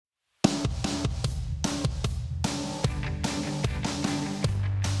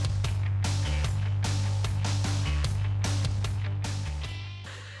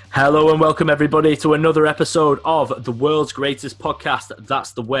Hello and welcome everybody to another episode of the world's greatest podcast.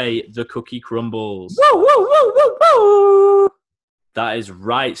 That's the way the cookie crumbles. Woo, woo, woo, woo, woo. That is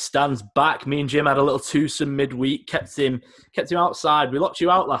right. Stan's back. Me and Jim had a little twosome midweek. Kept him outside. We locked you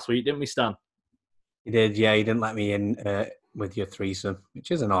out last week, didn't we, Stan? You did, yeah. You didn't let me in with your threesome,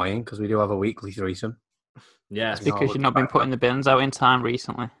 which is annoying because we do have a weekly threesome. Yeah, It's because you've not been putting the bins out in time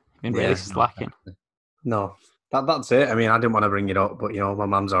recently. You've been really slacking. No, that's it. I mean, I didn't want to bring it up, but my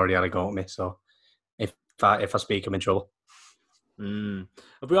mum's already had a go at me, so if I speak, I'm in trouble.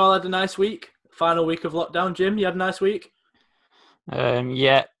 Have we all had a nice week? Final week of lockdown, Jim. You had a nice week?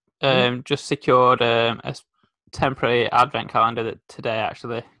 Just secured a temporary advent calendar today,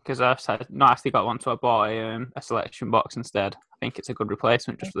 actually, because I've not actually got one, so I bought a selection box instead. I think it's a good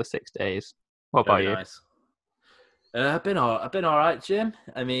replacement just for the 6 days. What about you? Nice. I've been all right, Jim.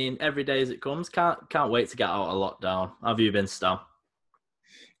 I mean, every day as it comes. Can't wait to get out of lockdown. How have you been, Stan?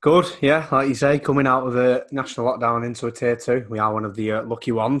 Good, yeah. Like you say, coming out of a national lockdown into a tier 2, we are one of the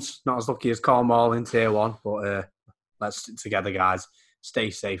lucky ones. Not as lucky as Cornwall in tier 1, but let's stick together, guys. Stay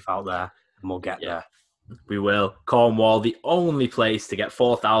safe out there, and we'll get there. We will. Cornwall, the only place to get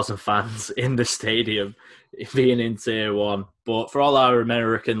 4,000 fans in the stadium, being in tier 1. But for all our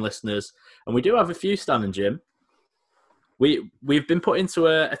American listeners, and we do have a few, Stan and Jim, we've been put into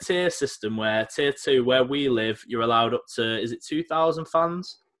a tier system where tier 2, where we live, you're allowed up to, is it 2,000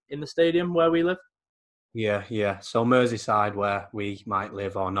 fans in the stadium where we live? Yeah. So Merseyside, where we might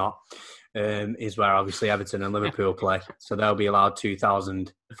live or not, is where obviously Everton and Liverpool play. So they'll be allowed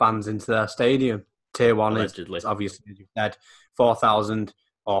 2,000 fans into their stadium. Tier 1 is obviously, as you said, 4,000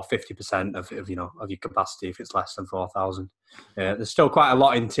 or 50% of your capacity if it's less than 4,000. There's still quite a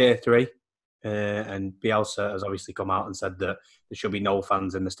lot in tier 3. And Bielsa has obviously come out and said that there should be no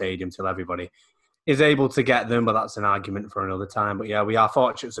fans in the stadium till everybody is able to get them, but that's an argument for another time. But yeah, we are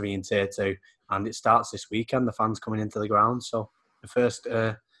fortunate to be in tier 2, and it starts this weekend, the fans coming into the ground. So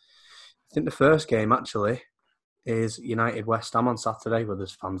the first game actually is United West Ham on Saturday, where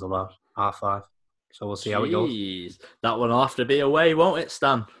there's fans allowed, 5:30. So we'll see how it goes. That one will have to be away, won't it,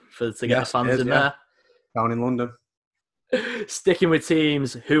 Stan, to get the fans in there? Down in London. Sticking with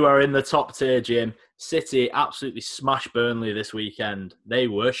teams who are in the top tier, Jim, City absolutely smashed Burnley this weekend. They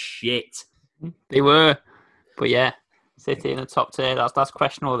were shit. They were. But yeah, City in the top tier, that's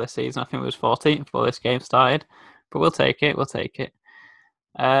questionable this season. I think it was 14th before this game started. But we'll take it.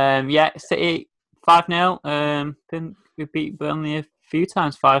 City 5-0. Think we beat Burnley a few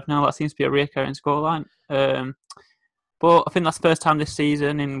times 5-0. That seems to be a recurring scoreline. But I think that's the first time this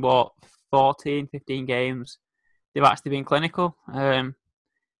season in 14, 15 games they've actually been clinical.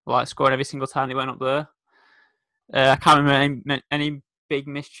 Scoring every single time they went up there. I can't remember any big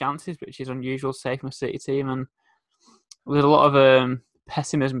missed chances, which is unusual, say, from a City team. And there was a lot of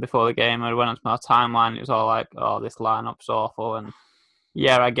pessimism before the game. I went onto my timeline. It was all like, "Oh, this lineup's awful." And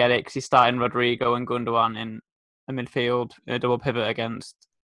yeah, I get it because he's starting Rodrigo and Gundogan in a midfield, a double pivot against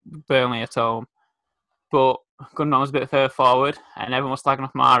Burnley at home. But Gundogan was a bit further forward, and everyone was slagging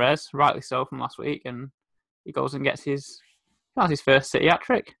off Mahrez, rightly so, from last week. And he goes and gets his first City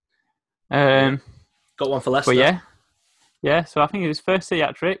hat-trick. Got one for Leicester. But yeah. So I think it was first City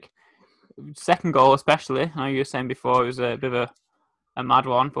hat-trick. Second goal especially. I know you were saying before it was a bit of a mad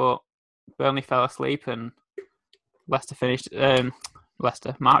one, but Burnley fell asleep and Mahrez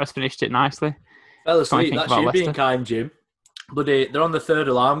finished it nicely. Fell asleep, that's you being kind, Jim. Bloody, they're on the third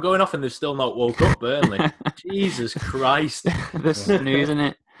alarm going off and they've still not woke up, Burnley. Jesus Christ. They're snoozing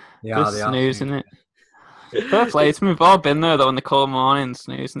it. Yeah, they're snoozing it. Fair play to me. We've all been there though in the cold morning,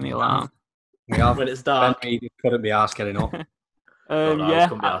 snoozing the alarm. Yeah, when it's dark. You couldn't be asked getting up.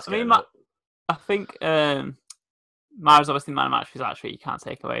 I think Mahrez obviously man of match for that you can't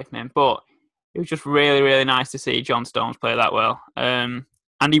take away from him, but it was just really, really nice to see John Stones play that well. And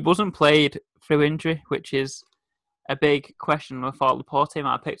he wasn't played through injury, which is a big question. I thought Laporte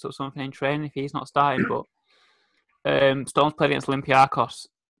might have picked up something in training if he's not starting, but Stones played against Olympiacos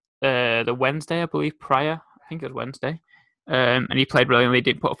the Wednesday, I believe, prior. I think it was Wednesday. And he played brilliantly. He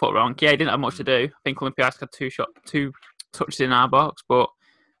didn't put a foot wrong. Yeah, he didn't have much to do. I think Olympiacos had two touches in our box, but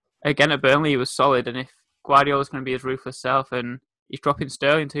again at Burnley he was solid. And if Guardiola's going to be his ruthless self, and he's dropping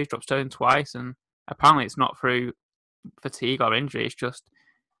Sterling too, he's dropped Sterling twice, and apparently it's not through fatigue or injury. It's just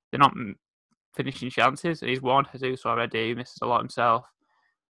they're not finishing chances. He's warned Jesus already. He misses a lot himself.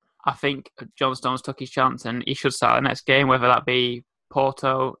 I think John Stones took his chance, and he should start the next game, whether that be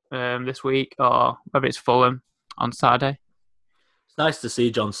Porto this week or whether it's Fulham on Saturday. It's nice to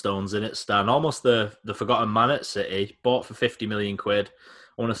see John Stones in it, Stan. Almost the forgotten man at City, bought for 50 million quid.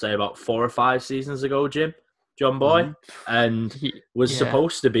 I want to say about 4 or 5 seasons ago, Jim. John Boy, and he was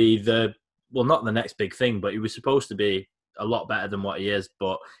supposed to be not the next big thing, but he was supposed to be a lot better than what he is.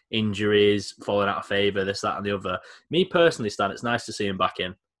 But injuries, falling out of favour, this, that, and the other. Me personally, Stan, it's nice to see him back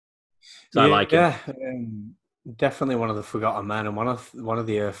in. So I like him. Yeah, definitely one of the forgotten men, and one of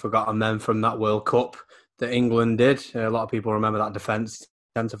the forgotten men from that World Cup that England did. A lot of people remember that defence.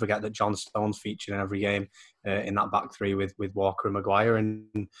 Tend to forget that John Stones featured in every game in that back three with Walker and Maguire, and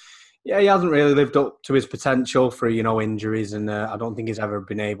he hasn't really lived up to his potential for injuries, and I don't think he's ever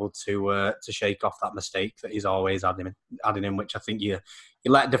been able to shake off that mistake that he's always adding in, which I think you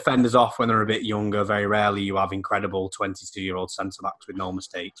let defenders off when they're a bit younger. Very rarely you have incredible 22-year-old centre backs with no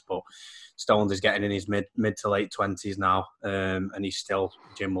mistakes, but Stones is getting in his mid to late 20s now, and he's still,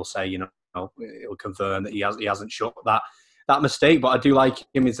 Jim will say, he'll confirm that he hasn't shut that mistake. But I do like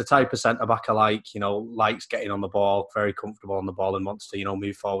him. He's the type of centre back I like. Likes getting on the ball, very comfortable on the ball, and wants to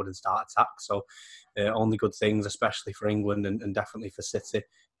move forward and start attack. So only good things, especially for England and definitely for City,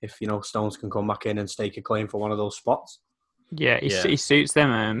 if Stones can come back in and stake a claim for one of those spots. Yeah, he suits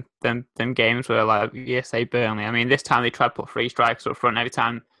them games where, like, say Burnley. I mean, this time they tried to put 3 strikers up front. Every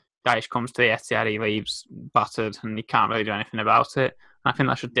time Dyche comes to the Etihad, he leaves battered, and he can't really do anything about it. And I think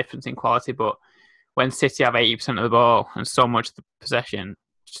that's a difference in quality, but when City have 80% of the ball and so much of the possession,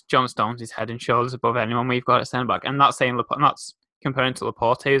 John Stones is head and shoulders above anyone we've got at centre back. And that's comparing to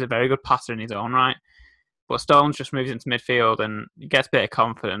Laporte, who's a very good passer in his own right. But Stones just moves into midfield and he gets a bit of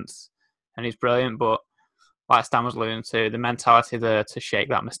confidence, and he's brilliant. But like Stan was alluding to, the mentality there to shake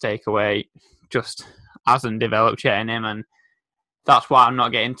that mistake away just hasn't developed yet in him, and that's why I'm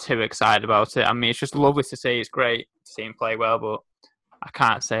not getting too excited about it. I mean, it's just lovely to see. It's great to see him play well, but I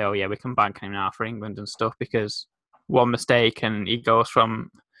can't say, oh yeah, we can bank on him now for England and stuff, because one mistake and he goes from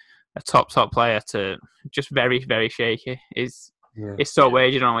a top player to just very, very shaky. It's so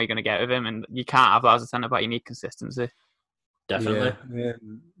weird. You don't know what you're going to get with him, and you can't have that as a centre back. You need consistency. Definitely.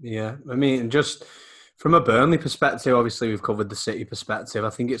 Yeah. I mean, just from a Burnley perspective, obviously we've covered the City perspective.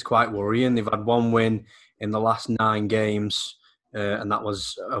 I think it's quite worrying. They've had one win in the last 9 games, and that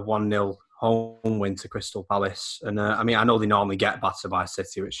was a 1-0 home win to Crystal Palace. And I mean, I know they normally get battered by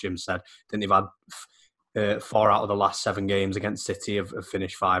City, which Jim said. Then they've had 4 out of the last 7 games against City have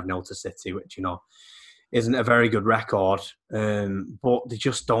finished 5-0 to City, which, isn't a very good record. But they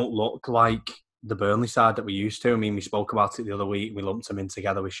just don't look like the Burnley side that we used to. I mean, we spoke about it the other week. We lumped them in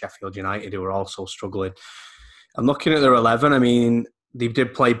together with Sheffield United, who were also struggling. I'm looking at their 11. I mean, they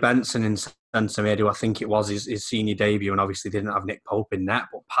did play Benson in centre mid, who I think it was his senior debut, and obviously didn't have Nick Pope in net.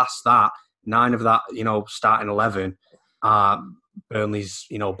 But past that, 9 of that, starting 11 are Burnley's,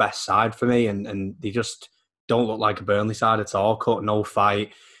 best side for me, and they just don't look like a Burnley side at all. Cut no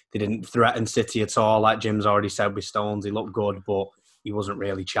fight. They didn't threaten City at all, like Jim's already said with Stones. He looked good, but he wasn't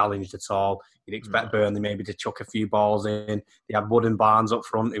really challenged at all. You'd expect Burnley maybe to chuck a few balls in. They had Wood and Barnes up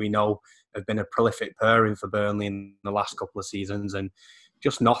front, who we know have been a prolific pairing for Burnley in the last couple of seasons, and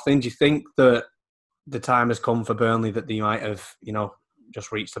just nothing. Do you think that the time has come for Burnley that they might have,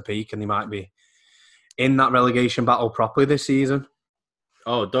 just reached the peak and they might be in that relegation battle properly this season?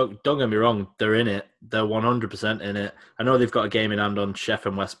 Oh, don't get me wrong. They're in it. They're 100% in it. I know they've got a game in hand on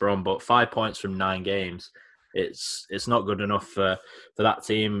Sheffield and West Brom, but 5 points from 9 games. It's not good enough for that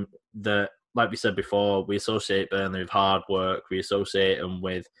team that, like we said before, we associate Burnley with hard work. We associate them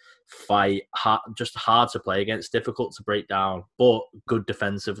with fight, just hard to play against, difficult to break down, but good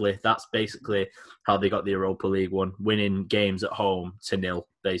defensively. That's basically how they got the Europa League one, winning games at home to 0,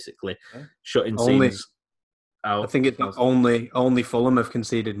 basically. Shutting teams out. I think it's only Fulham have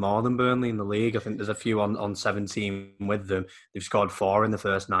conceded more than Burnley in the league. I think there's a few on 17 with them. They've scored 4 in the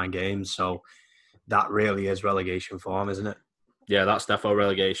first 9 games, so that really is relegation form, isn't it? Yeah, that's definitely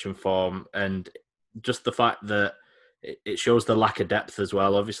relegation form, and just the fact that it shows the lack of depth as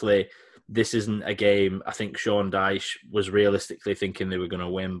well. Obviously, this isn't a game I think Sean Dyche was realistically thinking they were going to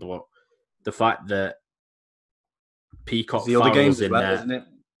win, but the fact that Peacock Farrell's in there, isn't it?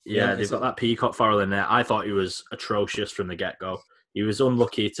 Yeah, they've got that Peacock Farrell in there. I thought he was atrocious from the get-go. He was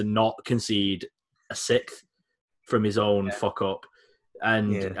unlucky to not concede a 6th from his own fuck up,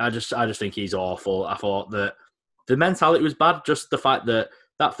 and I just think he's awful. I thought that the mentality was bad. Just the fact that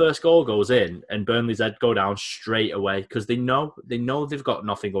first goal goes in and Burnley's head go down straight away because they know they've got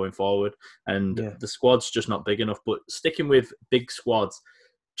nothing going forward, and the squad's just not big enough. But sticking with big squads,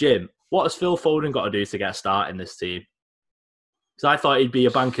 Jim, what has Phil Foden got to do to get a start in this team? Because I thought he'd be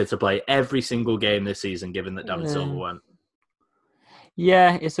a banker to play every single game this season, given that David Silva went.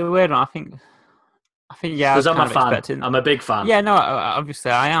 Yeah, it's a weird one. I think. Because I'm a fan. I'm a big fan. Yeah, no,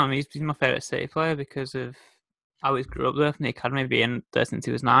 obviously I am. He's my favourite City player because of how he grew up there from the academy, being there since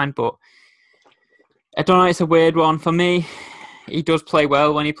he was 9. But I don't know. It's a weird one for me. He does play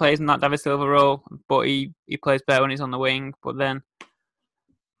well when he plays in that David Silva role, but he plays better when he's on the wing. But then,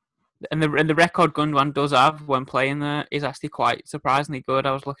 and the record Gundogan does have when playing there is actually quite surprisingly good.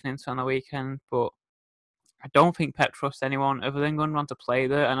 I was looking into on the weekend, but I don't think Pep trusts anyone other than Gundogan to play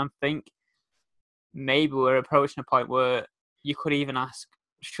there. And I think maybe we're approaching a point where you could even ask,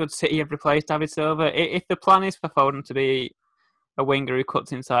 should City have replaced David Silva? If the plan is for Foden to be a winger who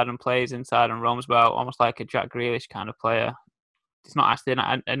cuts inside and plays inside and roams about almost like a Jack Grealish kind of player, it's not actually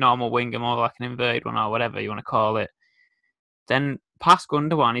a normal winger, more like an inverted one or whatever you want to call it, then past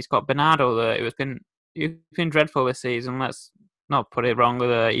Gundogan, he's got Bernardo there. He's been dreadful this season. Let's not put it wrongly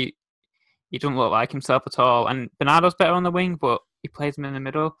there. He doesn't look like himself at all. And Bernardo's better on the wing, but he plays him in the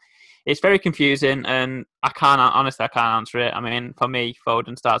middle. It's very confusing, and I can't answer it. I mean, for me,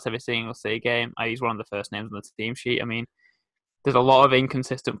 Foden starts every single City game. He's one of the first names on the team sheet. I mean, there's a lot of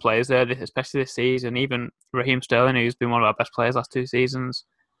inconsistent players there, especially this season. Even Raheem Sterling, who's been one of our best players last 2 seasons.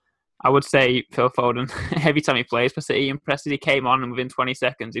 I would say Phil Foden, every time he plays for City, he impresses. He came on and within 20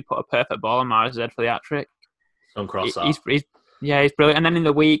 seconds, he put a perfect ball on Mahrez's head for the hat-trick. Don't cross that. He's brilliant. And then in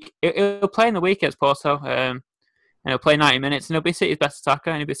the week, he'll play in the week against Porto, and he'll play 90 minutes, and he'll be City's best attacker,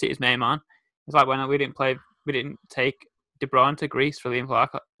 and he'll be City's main man. It's like when we didn't take De Bruyne to Greece for the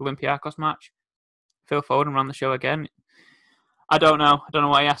Olympiacos match. Phil Foden ran the show again. I don't know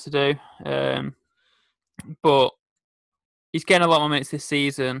what he has to do, but he's getting a lot more minutes this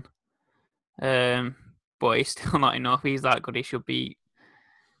season. But he's still not enough. He's that good. He should be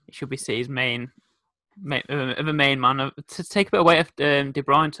City's main man to take a bit away of De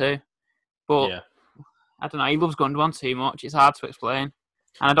Bruyne too. But yeah. I don't know. He loves Gundogan too much. It's hard to explain.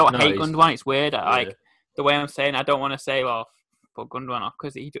 And I don't hate Gundogan. It's weird. Like the way I'm saying, I don't want to say put Gundogan off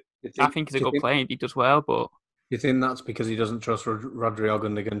because I think he's a good player. He does well, but. You think that's because he doesn't trust Rodri or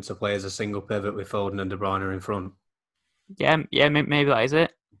Gundogan to play as a single pivot with Foden and De Bruyne in front? Yeah, maybe that is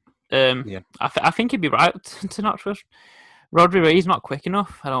it. I think he'd be right to not trust Rodri. He's not quick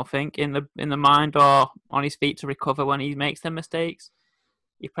enough, I don't think, in the mind or on his feet to recover when he makes them mistakes.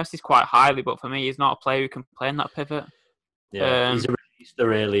 He presses quite highly, but for me, he's not a player who can play in that pivot. Yeah, he's a releaser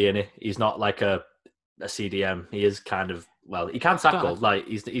really, and he's not like a CDM. He is kind of he can tackle. Like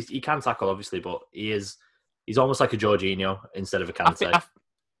he can tackle obviously, but he's almost like a Jorginho instead of a Kante.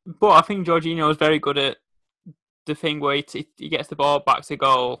 But I think Jorginho is very good at the thing where he gets the ball back to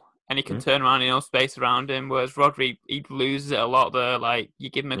goal and he can turn around in no space around him, whereas Rodri, he loses it a lot there. Like, you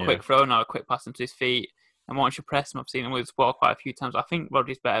give him a quick throw now, a quick pass into his feet, and once you press him, I've seen him with the ball quite a few times. I think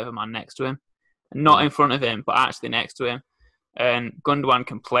Rodri's better than a man next to him. Not in front of him, but actually next to him. And Gundogan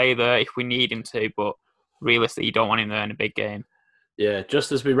can play there if we need him to, but realistically, you don't want him there in a big game. Yeah,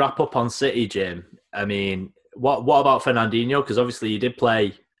 just as we wrap up on City, Jim, I mean, what about Fernandinho? Because obviously he did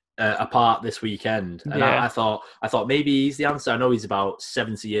play a part this weekend, and I thought maybe he's the answer. I know he's about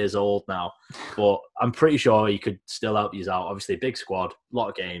 70 years old now, but I'm pretty sure he could still help you out. Obviously, big squad, a lot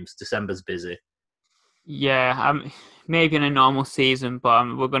of games. December's busy. Yeah, maybe in a normal season,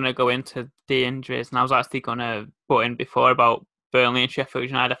 but we're going to go into the injuries. And I was actually going to put in before about Burnley and Sheffield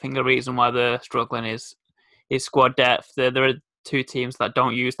United. I think the reason why they're struggling is squad depth. There are 2 teams that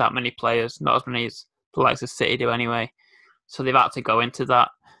don't use that many players, not as many as the likes of City do anyway. So they've had to go into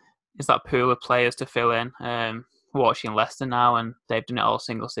that pool of players to fill in. Watching Leicester now, and they've done it all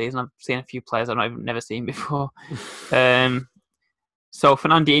single season. I've seen a few players I've never seen before. So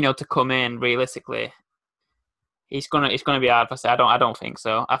Fernandinho to come in, realistically, It's gonna be hard for say. I don't think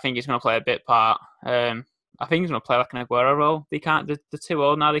so. I think he's gonna play a bit part. I think he's gonna play like an Aguero role. They can't. They're too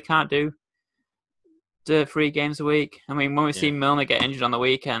old now. They can't do the 3 games a week. I mean, when we see Milner get injured on the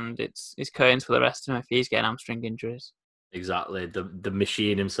weekend, it's curtains for the rest of him if he's getting hamstring injuries. Exactly, the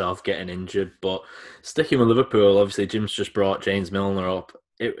machine himself getting injured. But sticking with Liverpool, obviously Jim's just brought James Milner up.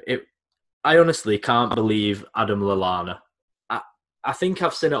 I honestly can't believe Adam Lallana. I think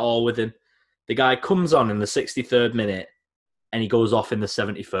I've seen it all with him. The guy comes on in the 63rd minute and he goes off in the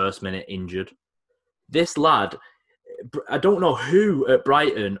 71st minute injured. This lad, I don't know who at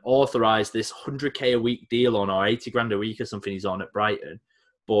Brighton authorised this 100k a week deal on, or 80 grand a week or something he's on at Brighton,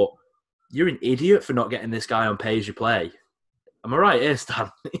 but you're an idiot for not getting this guy on pay as you play. Am I right here, Stan?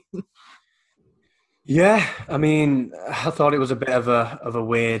 Yeah, I mean, I thought it was a bit of a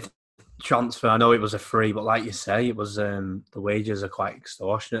weird transfer. I know it was a free, but like you say, it was the wages are quite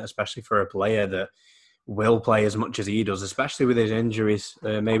extortionate, especially for a player that will play as much as he does, especially with his injuries.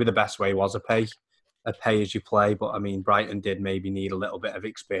 Maybe the best way was a pay as you play, but I mean, Brighton did maybe need a little bit of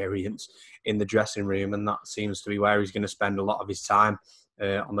experience in the dressing room, and that seems to be where he's going to spend a lot of his time.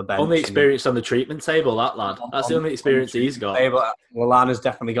 on the bench. Only experience on the treatment table, that lad. That's the only experience he's got. Table. Lallana's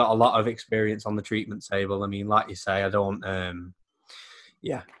definitely got a lot of experience on the treatment table. I mean, like you say, I don't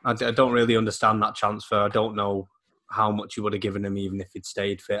really understand that transfer. I don't know how much you would have given him even if he'd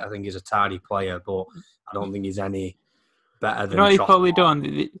stayed fit. I think he's a tidy player, but I don't think he's any better than. You know what they've probably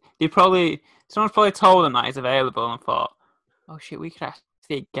done? Someone's probably told them that he's available and thought, "Oh shit, we could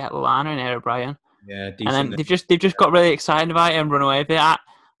actually get Lallana in here, Brian." Yeah, decent. And then they've just got really excited about it and run away with it.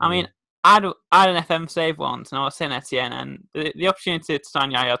 I mean, I had an FM save once, and I was sitting at Etienne, and the opportunity to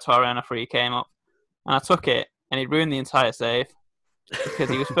sign Yaya Toure on a free came up, and I took it, and he ruined the entire save because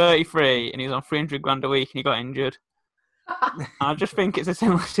he was 33 and he was on 300 grand a week, and he got injured. And I just think it's a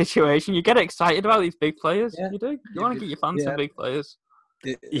similar situation. You get excited about these big players, you do. You want to get your fans some big players.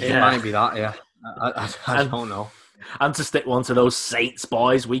 It might be that, yeah. I don't know. And to stick one to those Saints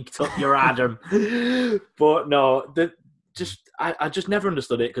boys, we took your Adam. But no, I just never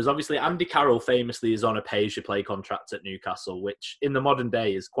understood it because obviously Andy Carroll famously is on a pay-as-you-play contract at Newcastle, which in the modern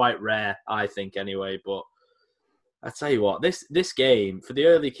day is quite rare, I think, anyway. But I tell you what, this game, for the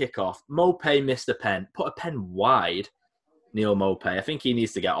early kickoff, Maupay missed a pen, put a pen wide. Neal Maupay. I think he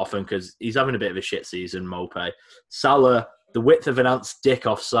needs to get off him because he's having a bit of a shit season, Maupay. Salah, the width of an ant's dick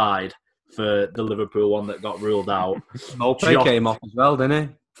offside for the Liverpool one that got ruled out. Maupay came off as well, didn't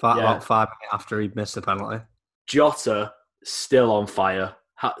he? About 5 minutes after he missed the penalty. Jota, still on fire.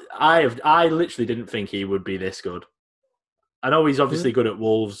 I literally didn't think he would be this good. I know he's obviously good at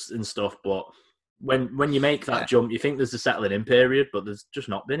Wolves and stuff, but when you make that jump, you think there's a settling in period, but there's just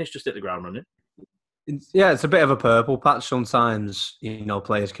not been. It's just hit the ground running. It's a bit of a purple patch. Sometimes,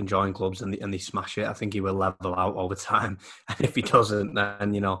 players can join clubs and they smash it. I think he will level out over time. And if he doesn't,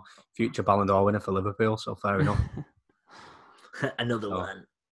 then, future Ballon d'Or winner for Liverpool. So fair enough. Another one.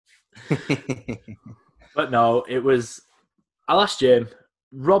 But no, it was... I'll ask Jim.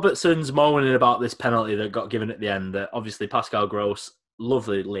 Robertson's moaning about this penalty that got given at the end that obviously Pascal Gross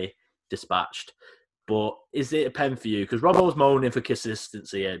lovely dispatched. But is it a pen for you? Because Robbo's moaning for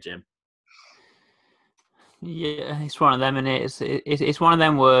consistency here, Jim. Yeah, it's one of them, and it's one of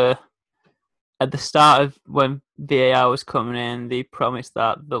them where at the start of when VAR was coming in, they promised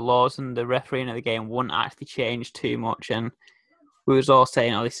that the laws and the refereeing of the game wouldn't actually change too much, and we was all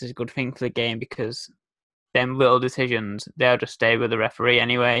saying, "Oh, this is a good thing for the game because them little decisions they'll just stay with the referee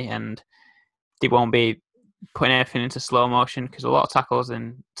anyway, and they won't be putting everything into slow motion because a lot of tackles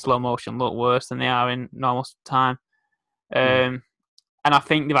in slow motion look worse than they are in normal time." And I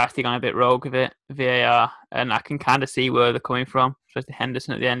think they've actually gone a bit rogue with it, VAR, and I can kind of see where they're coming from. Especially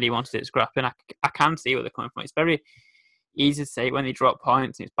Henderson at the end, he wanted it scrapping. I can see where they're coming from. It's very easy to say when they drop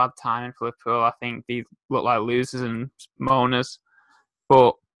points, it's bad timing for Liverpool. I think they look like losers and moaners.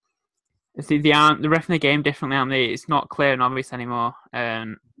 But they aren't, they're reffing the game differently, aren't they? It's not clear and obvious anymore.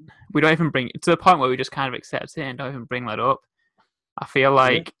 We don't even bring it to the point where we just kind of accept it and don't even bring that up. I feel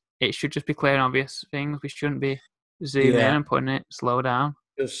like it should just be clear and obvious things. We shouldn't be zooming in and putting it slow down.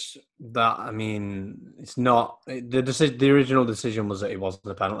 Just that, I mean, it's not the original decision was that it wasn't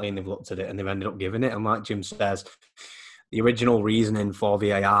a penalty, and they've looked at it and they've ended up giving it. And like Jim says, the original reasoning for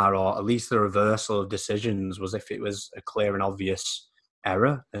VAR, or at least the reversal of decisions, was if it was a clear and obvious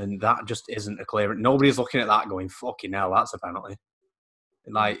error, and that just isn't a clear. Nobody's looking at that going, "Fucking hell, that's a penalty."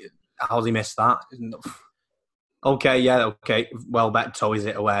 Like, how's he missed that? Okay. Welbeck toes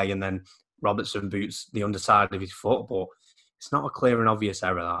it away, and then Robertson boots the underside of his foot, but it's not a clear and obvious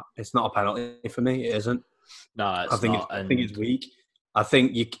error. That it's not a penalty for me. It isn't. No, it's not. I think it's weak. I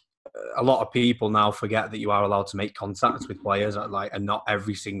think a lot of people now forget that you are allowed to make contacts with players, and not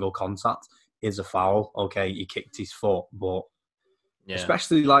every single contact is a foul. Okay, he kicked his foot, but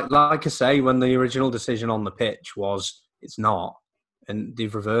especially like I say, when the original decision on the pitch was it's not, and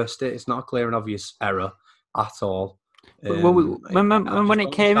they've reversed it. It's not a clear and obvious error at all. When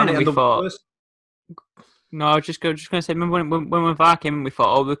it came in, we thought. No, I was just going to say, remember when VAR came in, we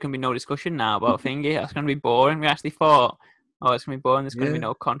thought, oh, there can be no discussion now about thingy. That's going to be boring. We actually thought, oh, it's going to be boring. There's going to be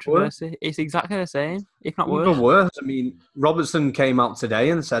no controversy. It's exactly the same, if not worse. Even worse. I mean, Robertson came out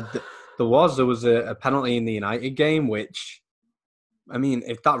today and said that there was a penalty in the United game, which, I mean,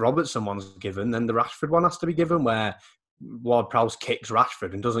 if that Robertson one's given, then the Rashford one has to be given, where Ward-Prowse kicks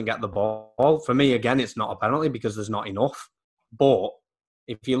Rashford and doesn't get the ball. For me, again, it's not a penalty because there's not enough. But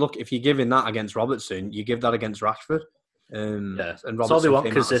if you're giving that against Robertson, you give that against Rashford. And Robertson, so they want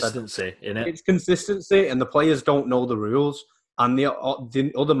consistency in it. It's consistency, and the players don't know the rules. And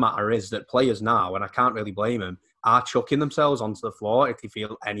the other matter is that players now, and I can't really blame them, are chucking themselves onto the floor if they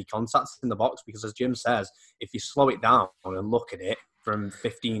feel any contacts in the box. Because as Jim says, if you slow it down and look at it from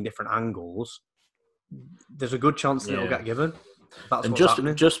 15 different angles, there's a good chance that it'll get given. That's and what's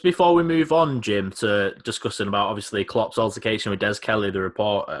happening. Just before we move on, Jim, to discussing about obviously Klopp's altercation with Des Kelly, the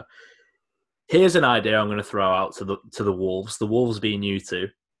reporter. Here's an idea I'm going to throw out to the Wolves. The Wolves being you two.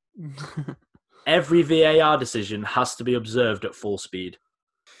 Every VAR decision has to be observed at full speed.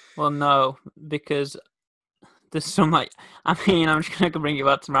 Well, no, because there's some I'm just going to bring it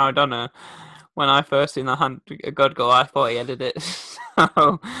back to Maradona. When I first seen a God goal, I thought he headed it.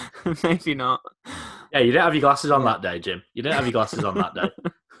 So maybe not. Yeah, you didn't have your glasses on that day, Jim. You didn't have your glasses on that day.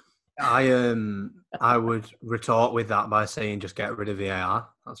 I would retort with that by saying just get rid of VAR.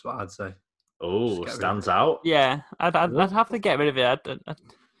 That's what I'd say. Oh, stands out. Yeah, I'd have to get rid of it.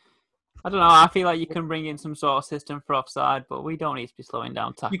 I don't know. I feel like you can bring in some sort of system for offside, but we don't need to be slowing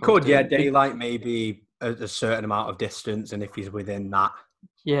down tackles. You could, daylight maybe a certain amount of distance, and if he's within that,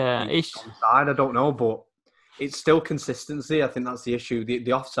 offside. I don't know, but it's still consistency. I think that's the issue.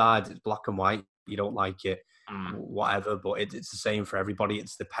 The offside, it's black and white. You don't like it, whatever. But it's the same for everybody.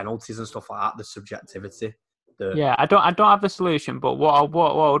 It's the penalties and stuff like that. The subjectivity. I don't have the solution, but what I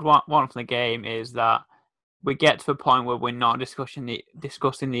would want from the game is that we get to a point where we're not discussing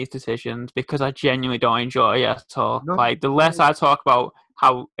these decisions, because I genuinely don't enjoy it at all. No. Like, the less I talk about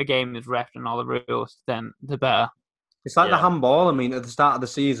how a game is ref and all the rules, then the better. It's like the handball. I mean, at the start of the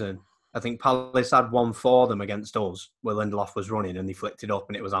season, I think Palace had one for them against us where Lindelof was running and he flicked it up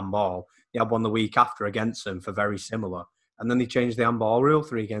and it was handball. He had one the week after against them for very similar. And then they changed the handball rule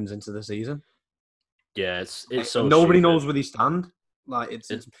 3 games into the season. Yeah, it's so nobody stupid. knows where they stand. Like, it's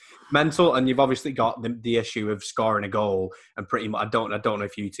mental, and you've obviously got the issue of scoring a goal, and pretty much I don't know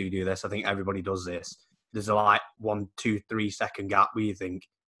if you two do this. I think everybody does this. There's a 1, 2, 3 second gap where you think,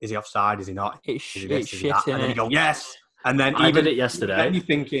 is he offside? Is he not? It's shit, and then you go, yes. And then I did it yesterday. Then you're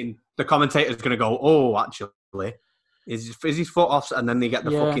thinking the commentator's going to go, oh, actually, is his foot off? And then they get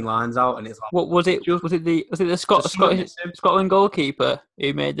the fucking lines out, and it's like, what was it? Was it the Scotland goalkeeper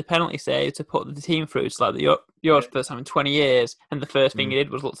who made the penalty save to put the team through? It's like yours first time in 20 years, and the first thing he did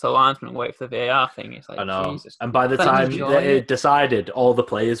was look to the linesman and wait for the VAR thing. It's like, I know. Jesus. And by the time it decided, all the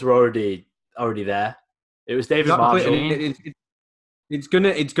players were already there. It was David Marshall. It's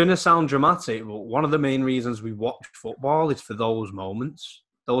gonna sound dramatic, but one of the main reasons we watch football is for those moments.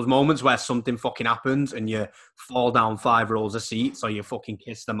 Those moments where something fucking happens and you fall down 5 rows of seats, or you fucking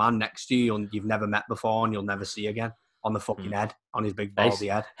kiss the man next to you and you've never met before and you'll never see again on the fucking head, on his big baldy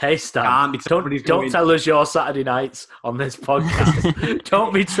head. Hey, Stan, don't tell us your Saturday nights on this podcast.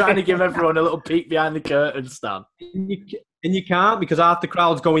 Don't be trying to give everyone a little peek behind the curtain, Stan. And you can't, because half the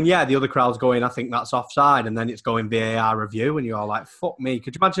crowd's going, the other crowd's going, I think that's offside, and then it's going VAR review, and you're all like, fuck me.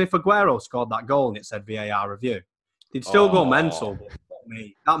 Could you imagine if Aguero scored that goal and it said VAR review? They'd still go mental, but fuck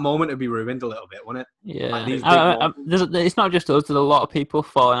me. That moment would be ruined a little bit, wouldn't it? Yeah. Like it's not just us, there's a lot of people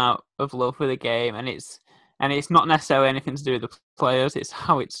falling out of love with the game, and it's not necessarily anything to do with the players, it's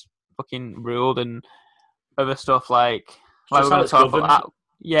how it's fucking ruled and other stuff like we're going to talk about that.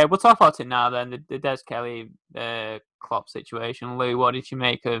 Yeah, we'll talk about it now then, the Des Kelly Klopp situation. Lou, what did you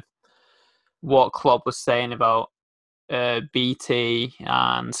make of what Klopp was saying about BT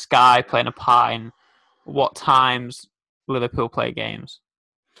and Sky playing a part in what times Liverpool play games?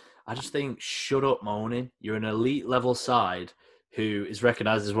 I just think, shut up moaning. You're an elite level side who is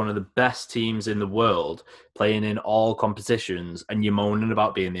recognised as one of the best teams in the world, playing in all competitions, and you're moaning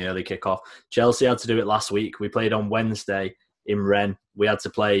about being the early kickoff. Chelsea had to do it last week. We played on Wednesday in Rennes. We had to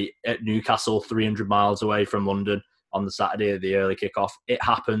play at Newcastle, 300 miles away from London, on the Saturday of the early kickoff. It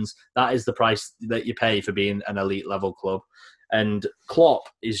happens. That is the price that you pay for being an elite level club. And Klopp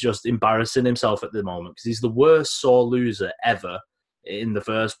is just embarrassing himself at the moment because he's the worst sore loser ever in the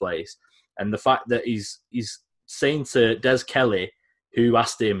first place. And the fact that he's saying to Des Kelly, who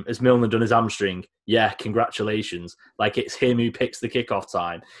asked him, has Milner done his hamstring? Yeah, congratulations. Like, it's him who picks the kickoff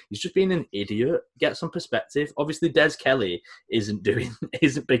time. He's just being an idiot. Get some perspective. Obviously, Des Kelly isn't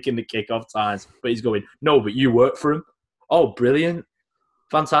picking the kickoff times, but he's going, no, but you work for him. Oh, brilliant.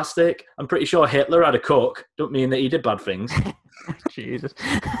 Fantastic. I'm pretty sure Hitler had a cook. Don't mean that he did bad things. Jesus.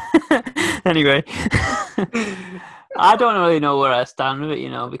 Anyway, I don't really know where I stand with it,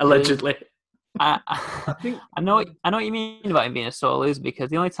 because allegedly. I know what you mean about him being a sore loser, because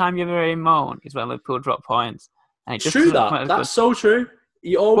the only time you ever hear him moan is when Liverpool drop points. And it just true that. That's so true.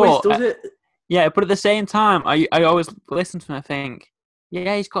 He always does it. Yeah, but at the same time, I always listen to him and think,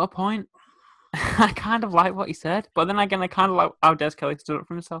 yeah, he's got a point. I kind of like what he said, but then again, I kind of like how Des Kelly stood up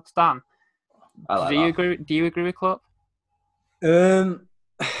for himself. Stan, do you agree with Klopp?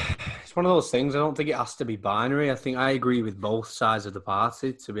 It's one of those things. I don't think it has to be binary. I think I agree with both sides of the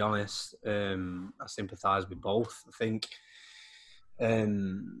party, to be honest. I sympathise with both. I think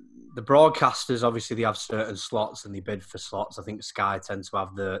the broadcasters, obviously, they have certain slots and they bid for slots. I think Sky tends to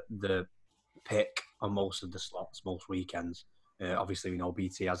have the pick on most of the slots, most weekends. Obviously, we know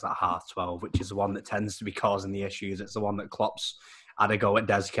BT has that 12:30, which is the one that tends to be causing the issues. It's the one that Klopp's had a go at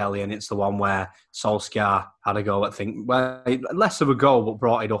Des Kelly, and it's the one where Solskjaer had a go at, less of a goal, but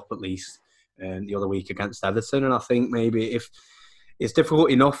brought it up at least the other week against Everton. And I think maybe if it's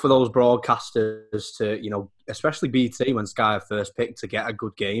difficult enough for those broadcasters to, especially BT when Sky are first picked, to get a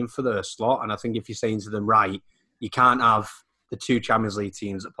good game for their slot. And I think if you're saying to them, right, you can't have the 2 Champions League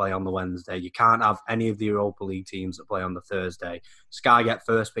teams that play on the Wednesday. You can't have any of the Europa League teams that play on the Thursday. Sky get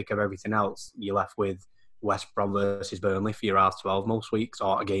first pick of everything else. You're left with West Brom versus Burnley for your 12:30 most weeks,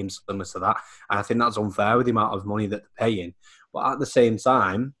 or a game similar to that. And I think that's unfair with the amount of money that they're paying. But at the same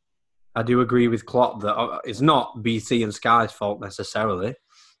time, I do agree with Klopp that it's not BT and Sky's fault necessarily,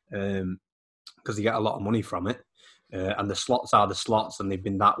 because they get a lot of money from it. And the slots are the slots, and they've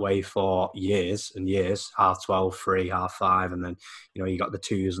been that way for years and years. 12:30, 3, 5:30, and then you got the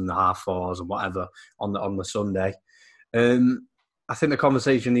 2s and the 4:30s and whatever on the Sunday. I think the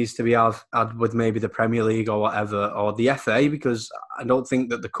conversation needs to be had with maybe the Premier League or whatever, or the FA, because I don't think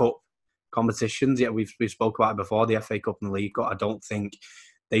that the cup competitions, we've spoke about it before, the FA Cup and the League Cup, I don't think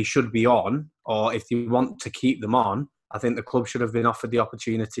they should be on. Or if you want to keep them on, I think the club should have been offered the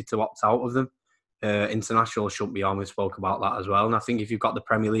opportunity to opt out of them. International shouldn't be on. We spoke about that as well. And I think if you've got the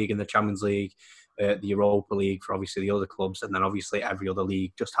Premier League and the Champions League, the Europa League for obviously the other clubs, and then obviously every other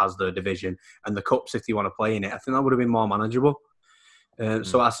league just has their division, and the cups if you want to play in it, I think that would have been more manageable.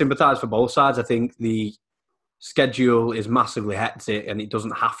 So I sympathise for both sides. I think the schedule is massively hectic, and it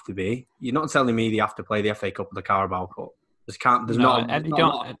doesn't have to be. You're not telling me they have to play the FA Cup or the Carabao Cup. There's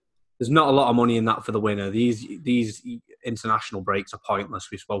not a lot of money in that for the winner. These international breaks are pointless.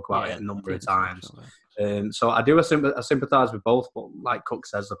 We spoke about it a number of times. So I sympathise with both, but like Cook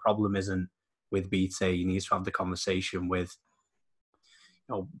says, the problem isn't with BT. You need to have the conversation with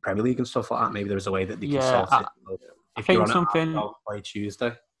Premier League and stuff like that. Maybe there's a way that they can sort it. I think something play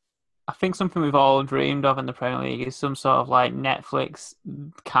Tuesday. I think something we've all dreamed of in the Premier League is some sort of like Netflix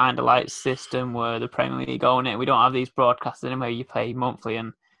kind of like system where the Premier League own it. We don't have these broadcasts anymore. You pay monthly,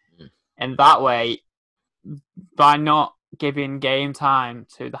 and that way, by not giving game time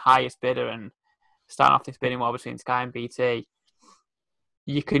to the highest bidder and starting off this bidding war between Sky and BT,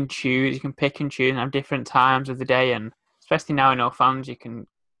 you can pick and choose and have different times of the day. And especially now, no fans, you can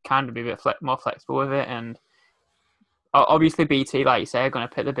kind of be a bit more flexible with it. And obviously, BT, like you say, are going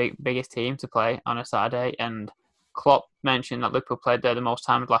to pick the biggest team to play on a Saturday. And Klopp mentioned that Liverpool played there the most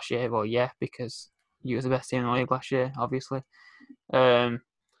times last year. Well, yeah, because you was the best team in the league last year, obviously.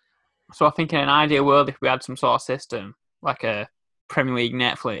 So I think in an ideal world, if we had some sort of system, like a Premier League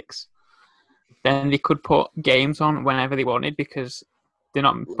Netflix, then they could put games on whenever they wanted, because they're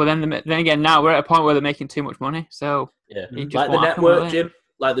not. But then again, now we're at a point where they're making too much money. So yeah, like the network, Jim.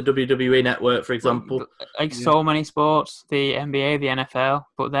 Like the WWE network, for example. Like so many sports, the NBA, the NFL,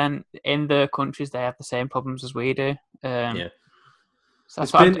 but then in the countries, they have the same problems as we do. So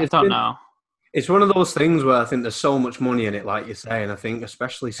I don't know. It's one of those things where I think there's so much money in it, like you say, and I think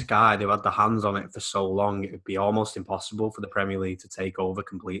especially Sky, they've had their hands on it for so long, it would be almost impossible for the Premier League to take over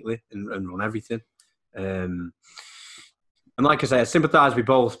completely and run everything. And like I say, I sympathise with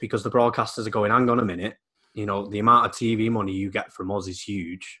both, because the broadcasters are going, hang on a minute, the amount of TV money you get from us is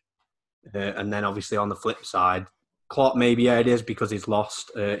huge. And then obviously on the flip side, Klopp, maybe it is because he's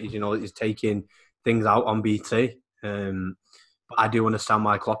lost. He's taking things out on BT. But I do understand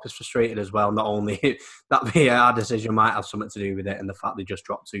why Klopp is frustrated as well. Not only that our decision might have something to do with it and the fact they just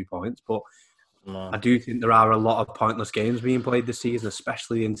dropped 2 points, but I do think there are a lot of pointless games being played this season,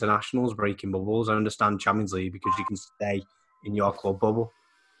 especially the internationals breaking bubbles. I understand Champions League because you can stay in your club bubble.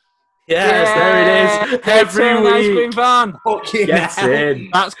 Yes, there it is. Every week. Ice cream van. Gets in.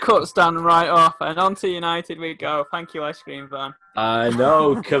 That's cut Stan right off. And on to United we go. Thank you, ice cream van. I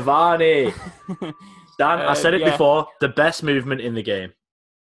know, Cavani. Dan, I said it before, the best movement in the game.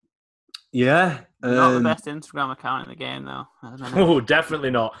 Yeah. Not the best Instagram account in the game, though. Oh,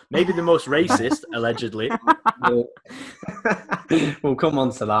 definitely not. Maybe the most racist, allegedly. We'll come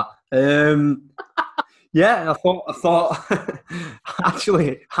on to that. Yeah, I thought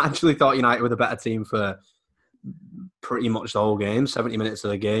actually thought United were the better team for pretty much the whole game, 70 minutes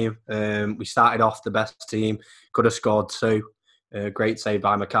of the game. We started off the best team, could have scored 2. Great save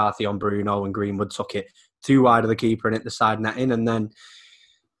by McCarthy on Bruno, and Greenwood took it too wide of the keeper and hit the side netting. And then,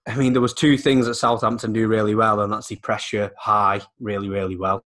 I mean, there was 2 things that Southampton do really well, and that's the pressure high really, really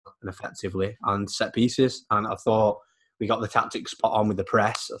well and effectively, and set pieces. And I thought we got the tactics spot on with the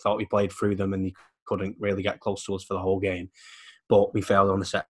press. I thought we played through them and they couldn't really get close to us for the whole game. but we failed on the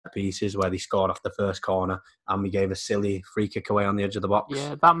set pieces where they scored off the first corner, and we gave a silly free kick away on the edge of the box.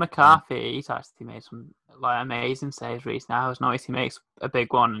 Yeah, that McCarthy, he's actually made some amazing saves recently. I was noticed he makes a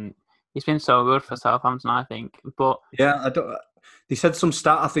big one, and he's been so good for Southampton, I think. But yeah, they said some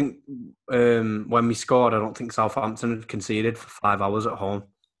stat. I think when we scored, I don't think Southampton had conceded for 5 hours at home.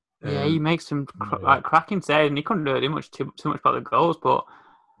 Yeah, he makes some cracking saves, and he couldn't do too much about the goals. But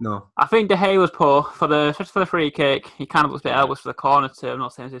no, I think De Gea was poor especially for the free kick. He kind of was a bit elbows for the corner too. I'm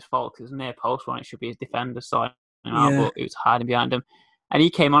not saying it's his fault because it was near post one. It should be his defender sorting him out, but he was hiding behind him. And he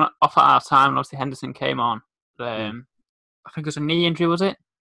came on off at half time, and obviously Henderson came on. I think it was a knee injury, was it?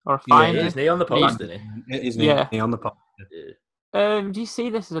 Or a thigh injury? His knee on the post, didn't he? His knee on the post. Do you see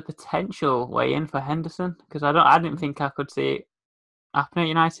this as a potential way in for Henderson? Because I didn't think I could see it happen at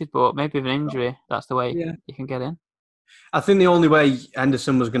United, but maybe with an injury, that's the way you can get in. I think the only way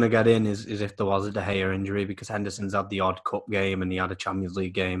Henderson was going to get in is if there was a De Gea injury, because Henderson's had the odd cup game and he had a Champions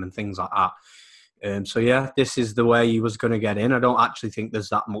League game and things like that. So this is the way he was going to get in. I don't actually think there's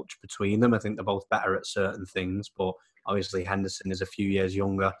that much between them. I think they're both better at certain things, but obviously Henderson is a few years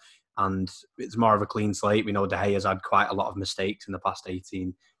younger and it's more of a clean slate. We know De Gea's had quite a lot of mistakes in the past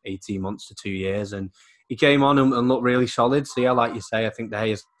 18 months to 2 years, and he came on and looked really solid. So yeah, like you say, I think De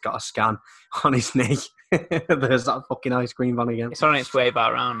Gea's got a scan on his knee. There's that fucking ice cream van again. It's on its way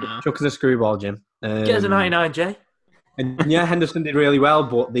back around now. Chuck as a screwball, Jim. Get us a 99, Jay. And yeah, Henderson did really well,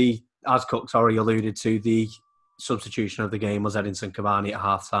 but as Cook's already alluded to, the substitution of the game was Edinson Cavani at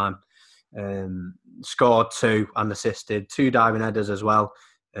half time. Scored 2 and assisted 2 diving headers as well.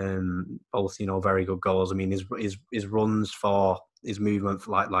 Both, very good goals. I mean, his runs for his movement,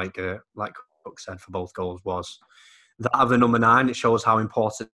 like Cook said, for both goals was that of a number 9. It shows how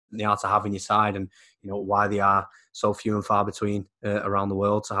important they are to have in your side, and why they are so few and far between around the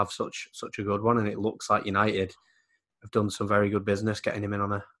world to have such a good one. And it looks like United have done some very good business getting him in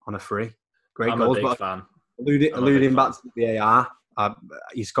on a free. Great goals, a big fan. Alluding back to the VAR,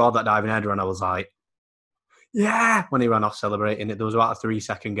 he scored that diving header, and I was like, yeah, when he ran off celebrating it. There was about a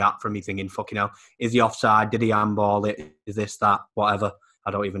 3-second gap from me thinking, fucking hell, is he offside? Did he handball it? Is this, that, whatever?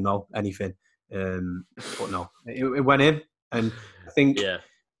 I don't even know anything. But no, it went in, and I think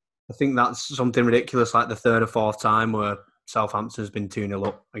that's something ridiculous, like the 3rd or 4th time where Southampton's been 2-0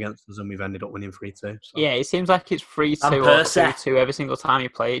 up against us and we've ended up winning 3-2. So. Yeah, it seems like it's 3-2 or 2-2 every single time you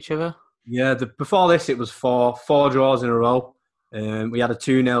play each other. Yeah, before this it was 4 draws in a row. We had a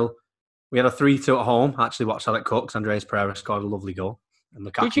 2-0. We had a 3-2 at home. I actually watched that at Cook's. Andreas Pereira scored a lovely goal.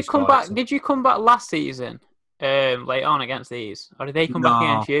 And Did you come back last season late on against these? Or did they come back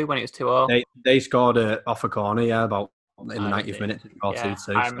against you when it was 2-0? They scored off a corner, about in the 90th minute. Yeah,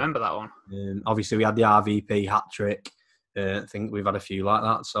 I remember that one. Obviously, we had the RVP hat-trick. I think we've had a few like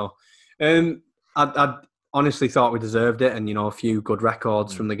that. So I honestly thought we deserved it, and a few good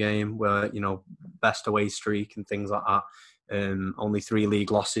records from the game where best away streak and things like that. Only 3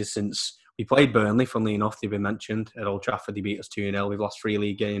 league losses since we played Burnley. Funnily enough, they've been mentioned at Old Trafford. They beat us 2-0. We've lost 3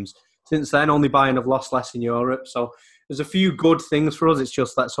 league games since then. Only Bayern have lost less in Europe. So there's a few good things for us. It's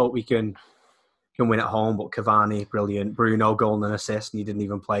just let's hope we can win at home. But Cavani, brilliant. Bruno, goal and assist, and he didn't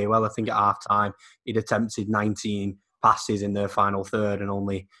even play well. I think at half time he'd attempted 19 passes in the final third and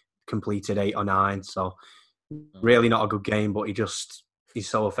only completed 8 or 9. So really not a good game, but he's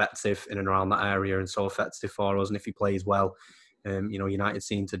so effective in and around that area and so effective for us. And if he plays well, United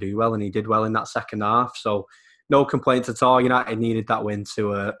seem to do well, and he did well in that second half. So no complaints at all. United needed that win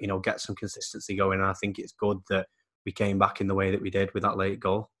to get some consistency going, and I think it's good that we came back in the way that we did with that late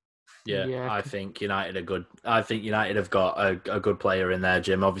goal. Yeah, I think United are good. I think United have got a good player in there,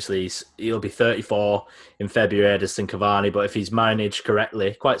 Jim. Obviously, he'll be 34 in February, Edinson Cavani, but if he's managed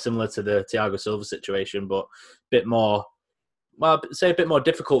correctly, quite similar to the Thiago Silva situation, but a bit more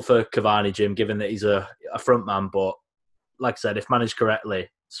difficult for Cavani, Jim, given that he's a front man. But like I said, if managed correctly,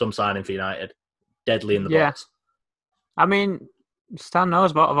 some signing for United, deadly in the box. I mean, Stan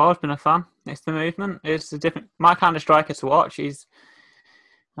knows, but I've always been a fan. It's the movement. It's my kind of striker to watch. He's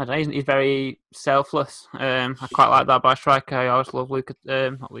very selfless. I quite like that by striker. I always love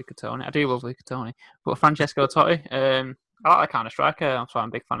not Luca Toni. I do love Luca Toni, but Francesco Totti. I like that kind of striker. That's why I'm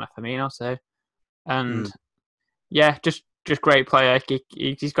a big fan of Firmino. So, and just great player.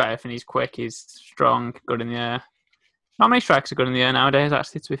 He's got everything. He's quick. He's strong. Good in the air. Not many strikers are good in the air nowadays,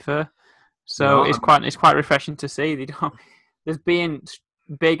 actually, to be fair. So it's quite refreshing to see. There's being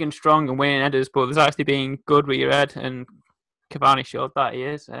big and strong and winning headers, but there's actually being good with your head, and Cavani showed that he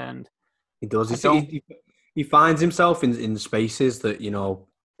is, and he does. He finds himself in spaces that it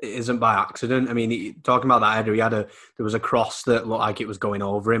isn't by accident. I mean, talking about that header, there was a cross that looked like it was going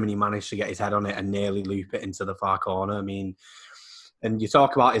over him, and he managed to get his head on it and nearly loop it into the far corner. I mean, And you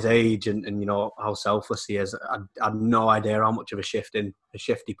talk about his age and how selfless he is. I had no idea how much of a shift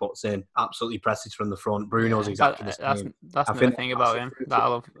he puts in. Absolutely presses from the front. Bruno's exactly the same. That's another thing about him that I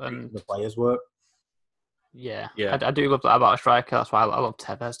love. And the players work. Yeah. I do love that about a striker. That's why I love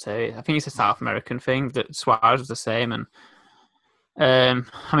Tevez too. I think it's a South American thing that Suarez is the same. And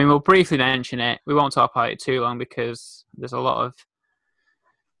we'll briefly mention it. We won't talk about it too long because there's a lot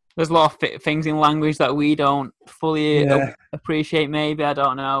of things in language that we don't fully appreciate, maybe. I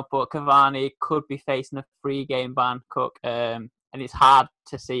don't know. But Cavani could be facing a 3-game ban, Cook. And it's hard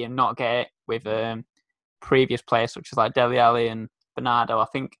to see him not get it with previous players such as like Dele Alli and Bernardo. I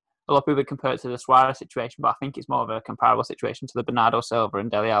think a lot of people compare it to the Suarez situation, but I think it's more of a comparable situation to the Bernardo Silva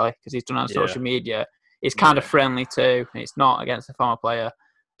and Dele Alli because he's done it on social media. It's kind of friendly too. It's not against a former player.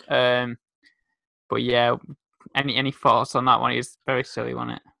 But yeah, any thoughts on that one? It's very silly,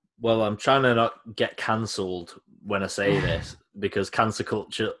 wasn't it? Well, I'm trying to not get cancelled when I say this because cancel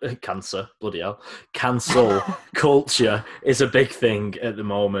culture is a big thing at the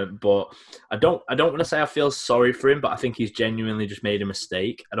moment. But I don't want to say I feel sorry for him, but I think he's genuinely just made a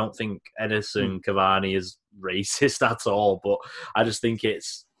mistake. I don't think Edinson Cavani is racist at all, but I just think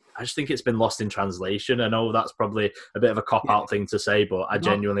it's been lost in translation. I know that's probably a bit of a cop-out thing to say, but I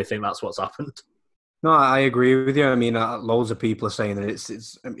genuinely think that's what's happened. No, I agree with you. I mean, loads of people are saying that it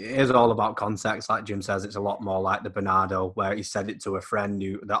is all about context. Like Jim says, it's a lot more like the Bernardo, where he said it to a friend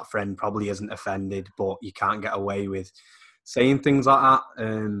who that friend probably isn't offended, but you can't get away with saying things like that.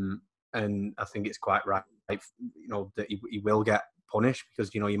 And I think it's quite right, that he will get punished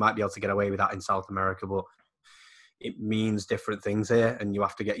because, you might be able to get away with that in South America, but it means different things here and you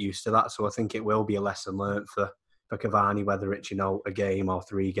have to get used to that. So I think it will be a lesson learned for Cavani, whether it's, a game or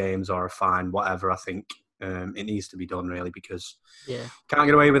 3 games or a fine, whatever. I think it needs to be done really because can't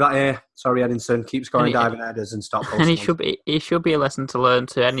get away with that here. Sorry, Edinson, keep scoring diving headers and stop. And it should be a lesson to learn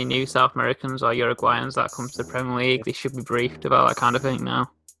to any new South Americans or Uruguayans that come to the Premier League. They should be briefed about that kind of thing now.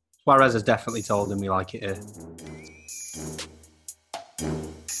 Suarez has definitely told them we like it here.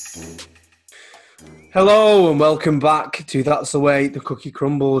 Hello and welcome back to That's the Way the Cookie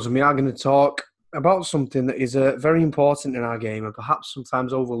Crumbles, and we are going to talk about something that is very important in our game and perhaps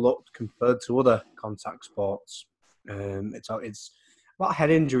sometimes overlooked compared to other contact sports. It's about head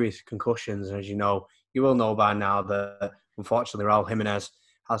injuries, concussions, and as you will know by now that unfortunately Raul Jimenez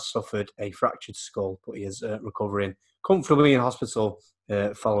has suffered a fractured skull, but he is recovering comfortably in hospital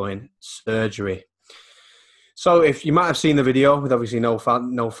following surgery. So if you might have seen the video with obviously no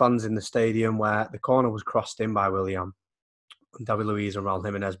fans in the stadium where the corner was crossed in by Willian, David Luiz and Raul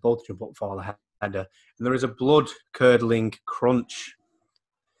Jimenez both jump up for the header, and there is a blood-curdling crunch.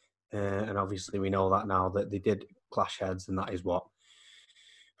 And obviously we know that now that they did clash heads, and that is what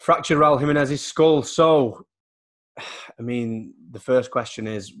fractured Raul Jimenez's skull. So, I mean, the first question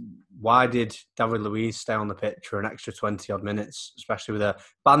is, why did David Luiz stay on the pitch for an extra 20-odd minutes, especially with a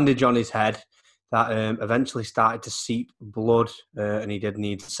bandage on his head that eventually started to seep blood, and he did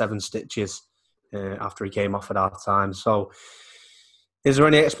need 7 stitches after he came off at half time. So, is there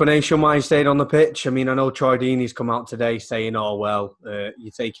any explanation why he stayed on the pitch? I mean, I know Troy Deeney's come out today saying, you're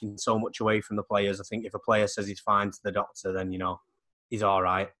taking so much away from the players. I think if a player says he's fine to the doctor, then, he's all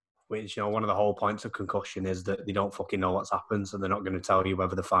right. Which, one of the whole points of concussion is that they don't fucking know what's happened, so they're not going to tell you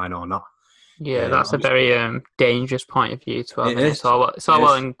whether they're fine or not. Yeah, that's a very dangerous point of view to have. It's all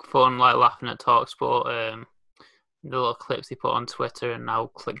well and fun, like laughing at TalkSport, the little clips they put on Twitter and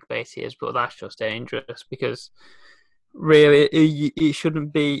how clickbait he is, but that's just dangerous because really it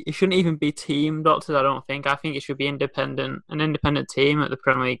shouldn't even be team doctors. I don't think. I think it should be an independent team at the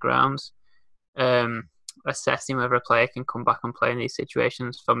Premier League grounds, assessing whether a player can come back and play in these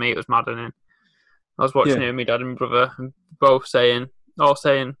situations. For me, it was maddening. I was watching it with my dad and brother, and both saying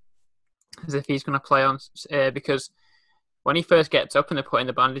as if he's going to play on, because when he first gets up and they're putting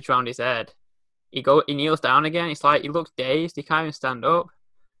the bandage around his head, he kneels down again. It's like he looks dazed. He can't even stand up.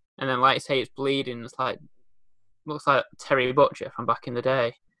 And then, like you say, it's bleeding. It's like looks like Terry Butcher from back in the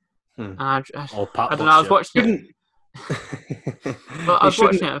day. And I don't know. I was watching it. But I was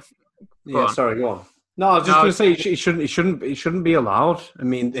watching it. Go on. Sorry, go on. No, I was just going to say it shouldn't be allowed. I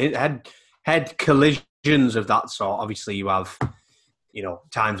mean, head collisions of that sort. Obviously, you have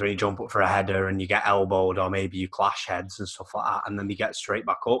times when you jump up for a header and you get elbowed, or maybe you clash heads and stuff like that, and then they get straight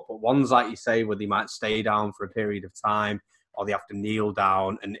back up. But ones like you say, where they might stay down for a period of time, or they have to kneel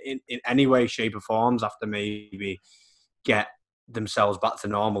down, and in any way, shape, or forms, have to maybe get themselves back to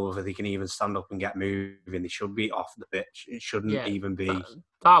normal, whether they can even stand up and get moving, they should be off the pitch. It shouldn't even be.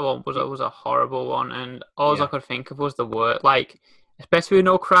 That one was a horrible one, and all I could think of was the word. Like, especially with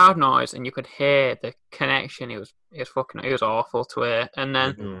no crowd noise, and you could hear the connection. It was awful to hear. And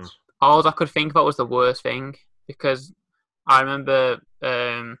then all I could think about was the worst thing, because I remember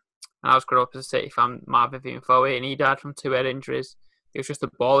when I was growing up as a City fan, Marvin Foe, and he died from 2 head injuries. It was just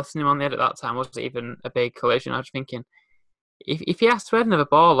a ball hitting him on the head at that time. It wasn't even a big collision. I was thinking, if he has to head another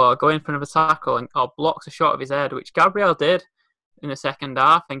ball or go in for another tackle or blocks a shot of his head, which Gabriel did in the second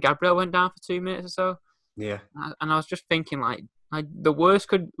half, and Gabriel went down for 2 minutes or so. Yeah. And I was just thinking, like the worst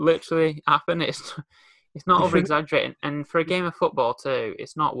could literally happen. It's not over exaggerating. And for a game of football too,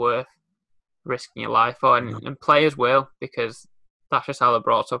 it's not worth risking your life for. And players will, because that's just how they're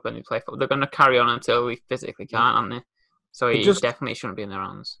brought up when they play football. They're going to carry on until they physically can't, aren't they? So he definitely shouldn't be in their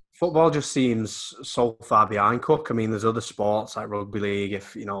hands. Football just seems so far behind, Cook. I mean, there's other sports like rugby league.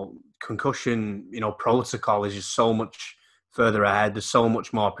 If, concussion, protocol is just so much further ahead. There's so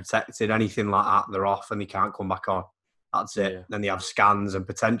much more protected. Anything like that, they're off and they can't come back on. That's it. Yeah. Then they have scans and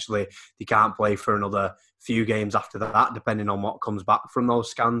potentially they can't play for another few games after that, depending on what comes back from those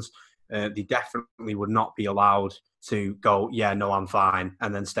scans. They definitely would not be allowed to go, yeah, no, I'm fine,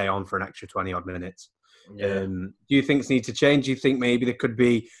 and then stay on for an extra 20-odd minutes. Yeah. Do you think it needs to change? Do you think maybe there could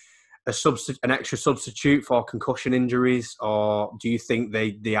be an extra substitute for concussion injuries, or do you think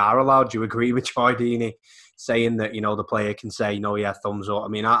they are allowed? Do you agree with Troy Deeney saying that, the player can say, no, yeah, thumbs up? I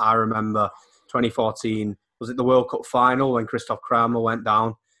mean, I remember 2014, was it the World Cup final when Christoph Kramer went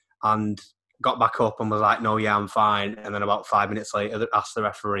down and got back up and was like, no, yeah, I'm fine. And then about 5 minutes later, asked the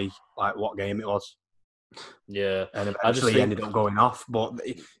referee, like, what game it was. Yeah. And eventually he ended up going off. But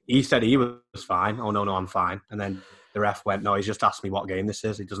he said he was fine. Oh, no, I'm fine. And then the ref went, no, he's just asked me what game this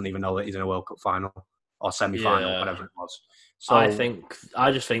is. He doesn't even know that he's in a World Cup final or semi-final, whatever it was. So I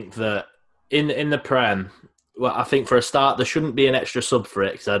just think that in the Prem, well, I think for a start, there shouldn't be an extra sub for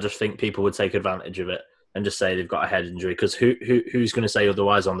it, because I just think people would take advantage of it and just say they've got a head injury, because who's going to say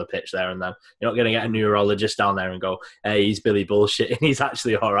otherwise on the pitch there and then? You're not going to get a neurologist down there and go, hey, he's Billy bullshit and he's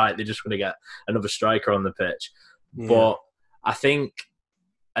actually all right. They're just going to get another striker on the pitch. Yeah. But I think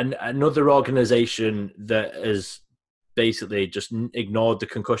another organisation that has basically just ignored the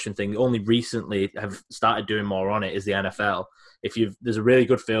concussion thing, only recently have started doing more on it, is the NFL. There's a really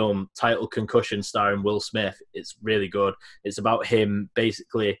good film titled Concussion starring Will Smith. It's really good. It's about him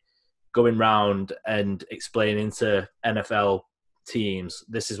basically going round and explaining to NFL teams,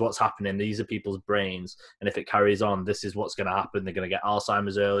 this is what's happening, these are people's brains, and if it carries on, this is what's going to happen. They're going to get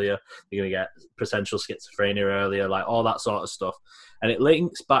Alzheimer's earlier, they're going to get potential schizophrenia earlier, like all that sort of stuff. And it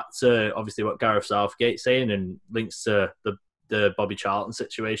links back to obviously what Gareth Southgate's saying, and links to the Bobby Charlton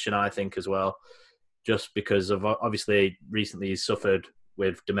situation, I think, as well, just because of obviously recently he's suffered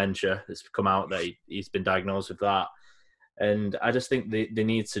with dementia. It's come out that he's been diagnosed with that. And I just think they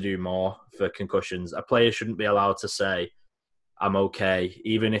need to do more for concussions. A player shouldn't be allowed to say, I'm okay,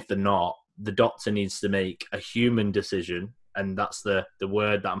 even if they're not. The doctor needs to make a human decision, and that's the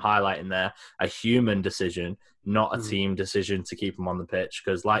word that I'm highlighting there, a human decision, not a team decision to keep them on the pitch.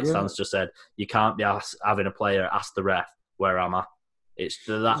 Because like Stan's just said, you can't be having a player ask the ref, where am I?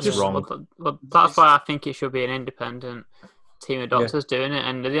 That's wrong. But that's why I think it should be an independent team of doctors doing it.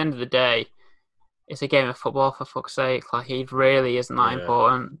 And at the end of the day, it's a game of football, for fuck's sake. Like, it really isn't that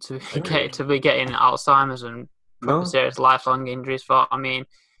important to be getting Alzheimer's and serious lifelong injuries for. I mean,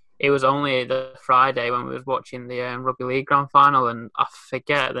 it was only the Friday when we was watching the Rugby League Grand Final, and I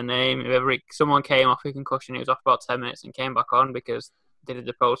forget the name. Someone came off with concussion. He was off about 10 minutes and came back on because they did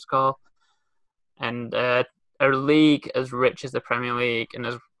the protocol. And a league as rich as the Premier League and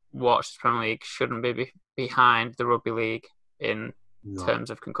as watched as the Premier League shouldn't be behind the Rugby League in terms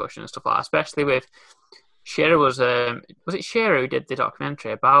of concussion and stuff like that, especially with Shearer. Was it Shearer who did the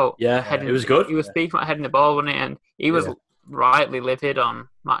documentary about heading? It was good. He was speaking about heading the ball, wasn't he? And he was rightly livid on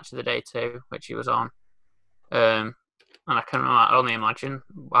Match of the Day 2, which he was on. And I can only imagine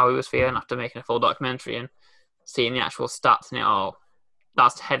how he was feeling after making a full documentary and seeing the actual stats in it all.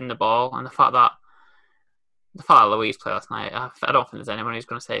 That's heading the ball, and the fact that Louise played last night, I don't think there's anyone who's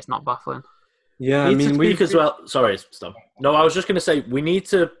going to say it's not baffling. Yeah, I mean, we as well. Sorry, Stom. No, I was just going to say we need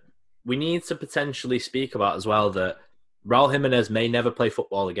to potentially speak about as well that Raul Jimenez may never play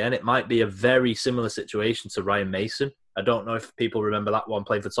football again. It might be a very similar situation to Ryan Mason. I don't know if people remember that one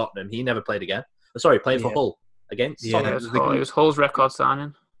playing for Tottenham. He never played again. Playing for Hull against Tottenham. It was Hull's record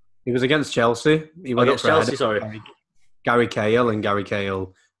signing. He was against Chelsea. He went against Chelsea. Sorry, Gary Cahill, and Gary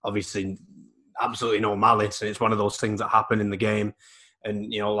Cahill obviously absolutely no malice, and it's one of those things that happen in the game.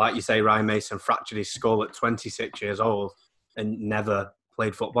 And, like you say, Ryan Mason fractured his skull at 26 years old and never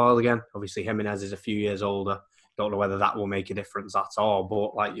played football again. Obviously, Jimenez is a few years older. Don't know whether that will make a difference at all.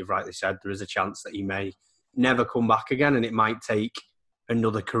 But like you've rightly said, there is a chance that he may never come back again. And it might take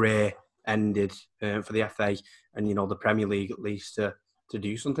another career ended for the FA and, the Premier League at least to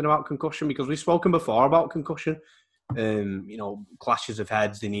do something about concussion, because we've spoken before about concussion. Clashes of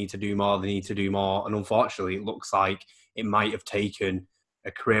heads, they need to do more. And unfortunately, it looks like it might have taken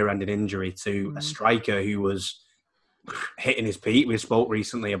a career-ending injury to a striker who was hitting his peak. We spoke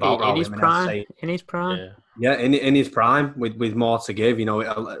recently about in his prime. Yeah, in his prime, with more to give.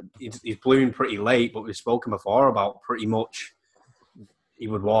 He's blooming pretty late, but we've spoken before about pretty much he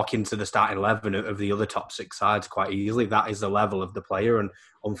would walk into the starting 11 of the other top 6 sides quite easily. That is the level of the player, and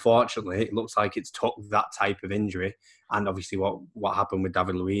unfortunately, it looks like it's took that type of injury, and obviously what happened with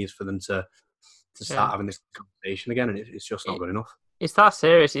David Luiz for them to start having this conversation again, and it's just not good enough. It's that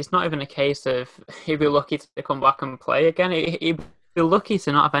serious. It's not even a case of he'd be lucky to come back and play again. He'd be lucky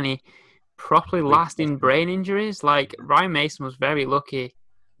to not have any properly lasting brain injuries. Like, Ryan Mason was very lucky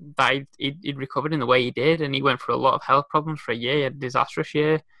that he'd recovered in the way he did, and he went through a lot of health problems for a year. He had a disastrous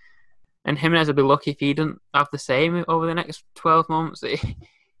year. And Jimenez would be lucky if he didn't have the same over the next 12 months.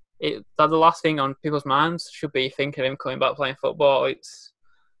 The last thing on people's minds should be thinking of him coming back playing football.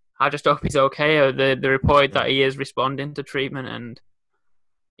 I just hope he's okay. The report that he is responding to treatment and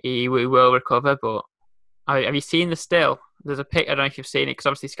he will recover. But have you seen the still? There's a pic. I don't know if you've seen it, because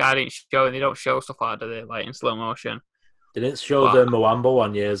obviously Sky didn't show, and they don't show stuff like that, do they? Like in slow motion. They didn't show the Mwamba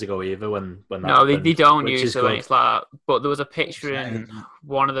one years ago either. When that no, happened, they don't use it when it's like that. But there was a picture in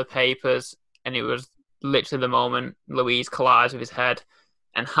one of the papers, and it was literally the moment Luiz collides with his head,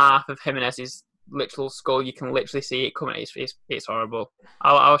 and half of Jimenez's literal skull, you can literally see it coming. It's horrible.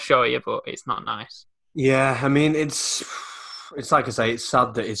 I'll show you, but it's not nice. Yeah, I mean, it's like I say, it's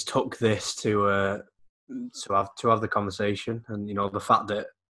sad that it's took this to have the conversation, and the fact that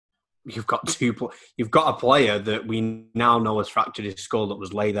you've got a player that we now know has fractured his skull that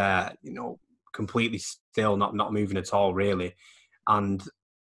was lay there, completely still, not moving at all, really, and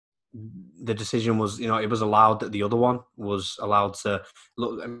the decision was, it was allowed that the other one was allowed to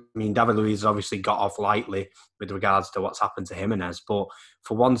look. I mean, David Luiz obviously got off lightly with regards to what's happened to Jimenez, but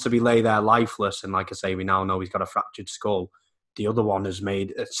for one to be lay there lifeless, and like I say, we now know he's got a fractured skull, the other one has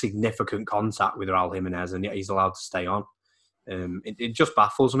made a significant contact with Raul Jimenez, and yet he's allowed to stay on. It just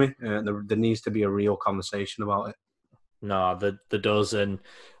baffles me. There needs to be a real conversation about it. No, there does, and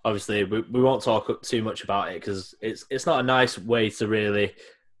obviously we won't talk too much about it because it's not a nice way to really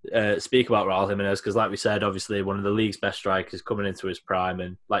speak about Raul Jimenez, because like we said, obviously one of the league's best strikers coming into his prime,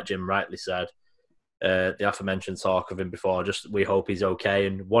 and like Jim rightly said, the aforementioned talk of him before, just we hope he's okay,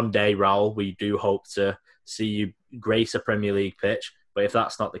 and one day, Raul, we do hope to see you grace a Premier League pitch, but if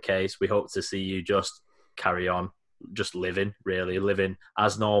that's not the case, we hope to see you just carry on, just living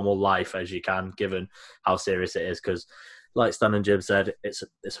as normal life as you can, given how serious it is, because like Stan and Jim said, it's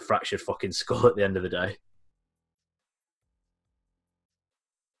a fractured fucking skull at the end of the day.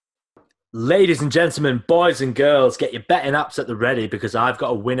 Ladies and gentlemen, boys and girls, get your betting apps at the ready, because I've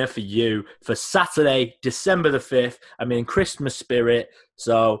got a winner for you for Saturday, December the 5th. I'm in Christmas spirit,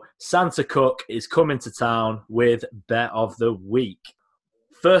 so Santa Cook is coming to town with Bet of the Week.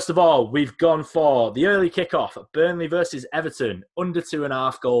 First of all, we've gone for the early kickoff, Burnley versus Everton, under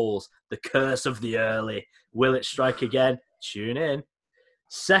 2.5 goals. The curse of the early. Will it strike again? Tune in.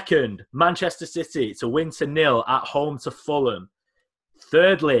 Second, Manchester City to win 2-0 at home to Fulham.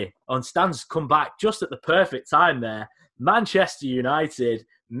 Thirdly, on Stan's come back just at the perfect time there, Manchester United,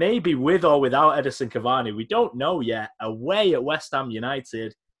 maybe with or without Edinson Cavani, we don't know yet, away at West Ham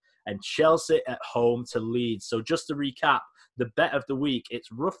United, and Chelsea at home to Leeds. So just to recap, the bet of the week,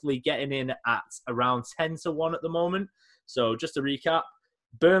 it's roughly getting in at around 10-1 at the moment. So just to recap,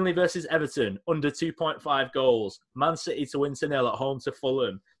 Burnley versus Everton, under 2.5 goals. Man City to win 2-0 at home to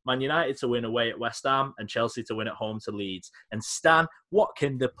Fulham. Man United to win away at West Ham. And Chelsea to win at home to Leeds. And Stan, what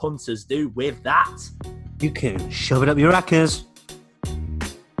can the punters do with that? You can shove it up your rackers.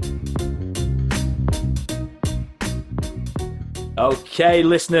 Okay,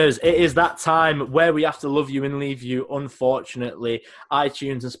 listeners, it is that time where we have to love you and leave you. Unfortunately,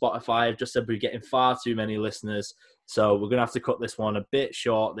 iTunes and Spotify have just said we're getting far too many listeners. So we're going to have to cut this one a bit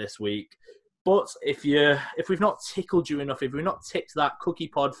short this week. But if we've not tickled you enough, if we've not ticked that Cookie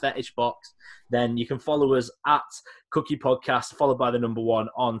Pod fetish box, then you can follow us at Cookie Podcast, followed by the number 1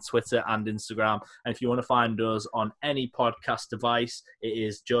 on Twitter and Instagram. And if you want to find us on any podcast device, it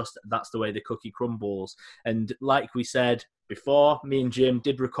is just That's the Way the Cookie Crumbles. And like we said before, me and Jim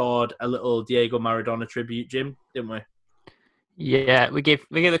did record a little Diego Maradona tribute, Jim, didn't we? Yeah, we give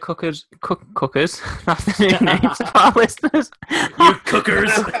the cookers. That's the new names of our listeners. You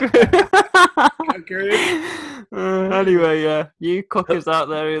cookers. Anyway, yeah, you cookers out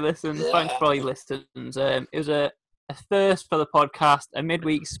there who listen, thanks for all your listens. It was a a first for the podcast, a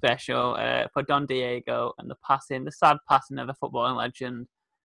midweek special for Don Diego and the sad passing of a footballing legend.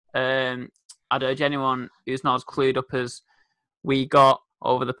 I'd urge anyone who's not as clued up as we got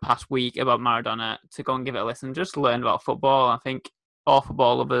over the past week about Maradona to go and give it a listen. Just learn about football. I think all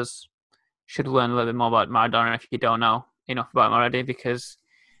football lovers should learn a little bit more about Maradona if you don't know enough about him already, because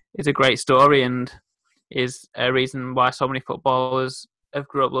it's a great story and is a reason why so many footballers have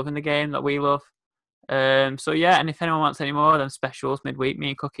grew up loving the game that we love. So yeah, and if anyone wants any more than specials midweek, me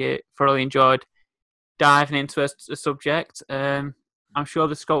and Cookie thoroughly enjoyed diving into a subject. I'm sure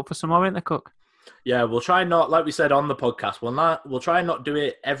there's scope for some more in the Cook. Yeah, we'll try not, like we said on the podcast, we'll try and not do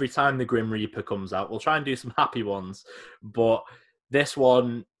it every time the Grim Reaper comes out. We'll try and do some happy ones, but this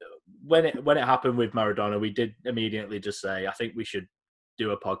one, when it happened with Maradona, we did immediately just say, I think we should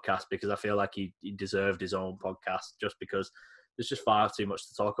do a podcast, because I feel like he deserved his own podcast, just because there's just far too much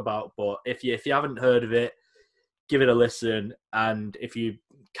to talk about. But if you haven't heard of it, give it a listen. And if you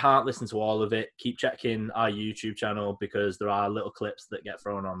can't listen to all of it, keep checking our YouTube channel, because there are little clips that get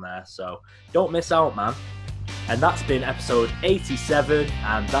thrown on there. So don't miss out, man. And that's been episode 87,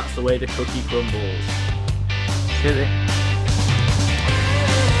 and that's the way the cookie crumbles. Cheers.